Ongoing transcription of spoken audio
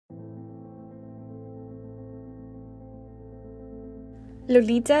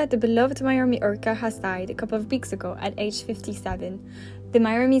Lolita, the beloved Miami orca, has died a couple of weeks ago at age 57. The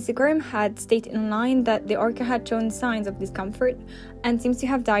Miami Seaquarium had stated online that the orca had shown signs of discomfort and seems to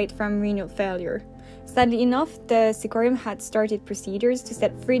have died from renal failure. Sadly enough, the Seaquarium had started procedures to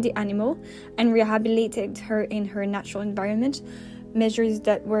set free the animal and rehabilitated her in her natural environment, measures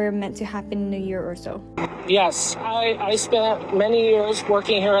that were meant to happen in a year or so. Yes, I spent many years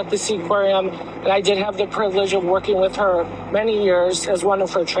working here at the Seaquarium, and I did have the privilege of working with her many years as one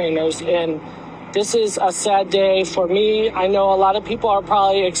of her trainers. And this is a sad day for me. I know a lot of people are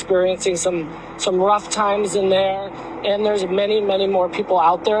probably experiencing some rough times in there, and there's many more people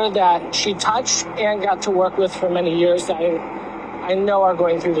out there that she touched and got to work with for many years that I know are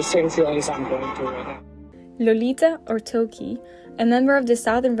going through the same feelings I'm going through right now. Lolita, or Toki, a member of the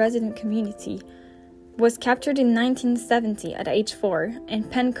southern resident community, was captured in 1970 at age 4 in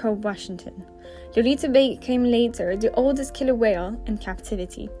Penn Cove, Washington. Lolita became later the oldest killer whale in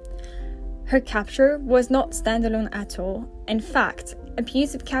captivity. Her capture was not standalone at all. In fact,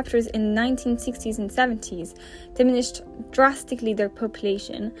 abusive captures in the 1960s and 70s diminished drastically their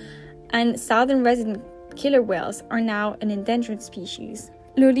population, and southern resident killer whales are now an endangered species.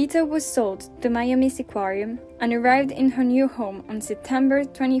 Lolita was sold to the Miami Seaquarium and arrived in her new home on September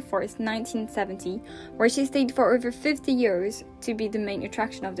 24, 1970, where she stayed for over 50 years to be the main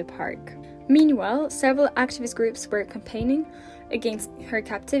attraction of the park. Meanwhile, several activist groups were campaigning against her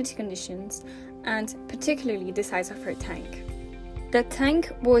captivity conditions, and particularly the size of her tank. The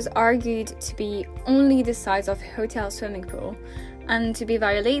tank was argued to be only the size of a hotel swimming pool, and to be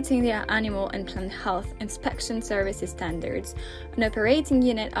violating the Animal and Plant Health Inspection Services standards, an operating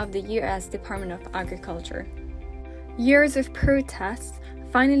unit of the U.S. Department of Agriculture. Years of protests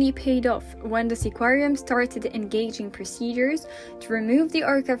finally paid off when the Seaquarium started engaging procedures to remove the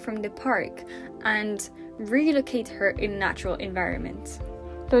orca from the park and relocate her in natural environment.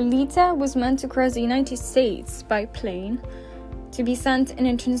 Lolita was meant to cross the United States by plane to be sent in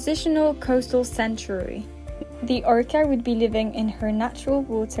a transitional coastal sanctuary. The orca would be living in her natural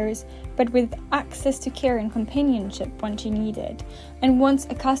waters, but with access to care and companionship when she needed, and once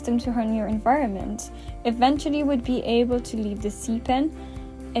accustomed to her new environment, eventually would be able to leave the sea pen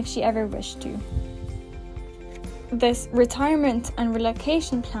if she ever wished to. This retirement and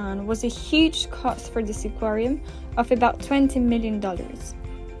relocation plan was a huge cost for the Seaquarium of about $20 million.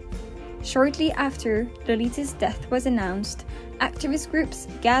 Shortly after Lolita's death was announced, activist groups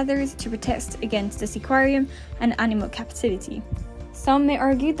gathered to protest against the Seaquarium and animal captivity. Some may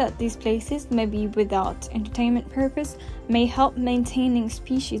argue that these places, maybe without entertainment purpose, may help maintaining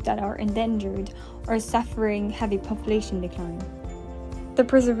species that are endangered or suffering heavy population decline. The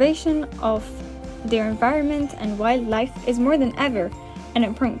preservation of their environment and wildlife is more than ever an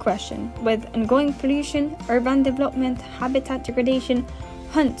important question, with ongoing pollution, urban development, habitat degradation,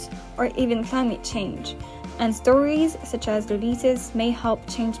 hunt, or even climate change. And stories such as Lolita's may help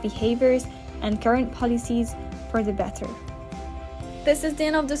change behaviors and current policies for the better. This is the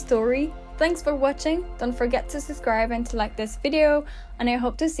end of the story. Thanks for watching. Don't forget to subscribe and to like this video, and I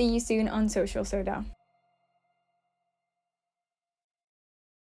hope to see you soon on Social Soda.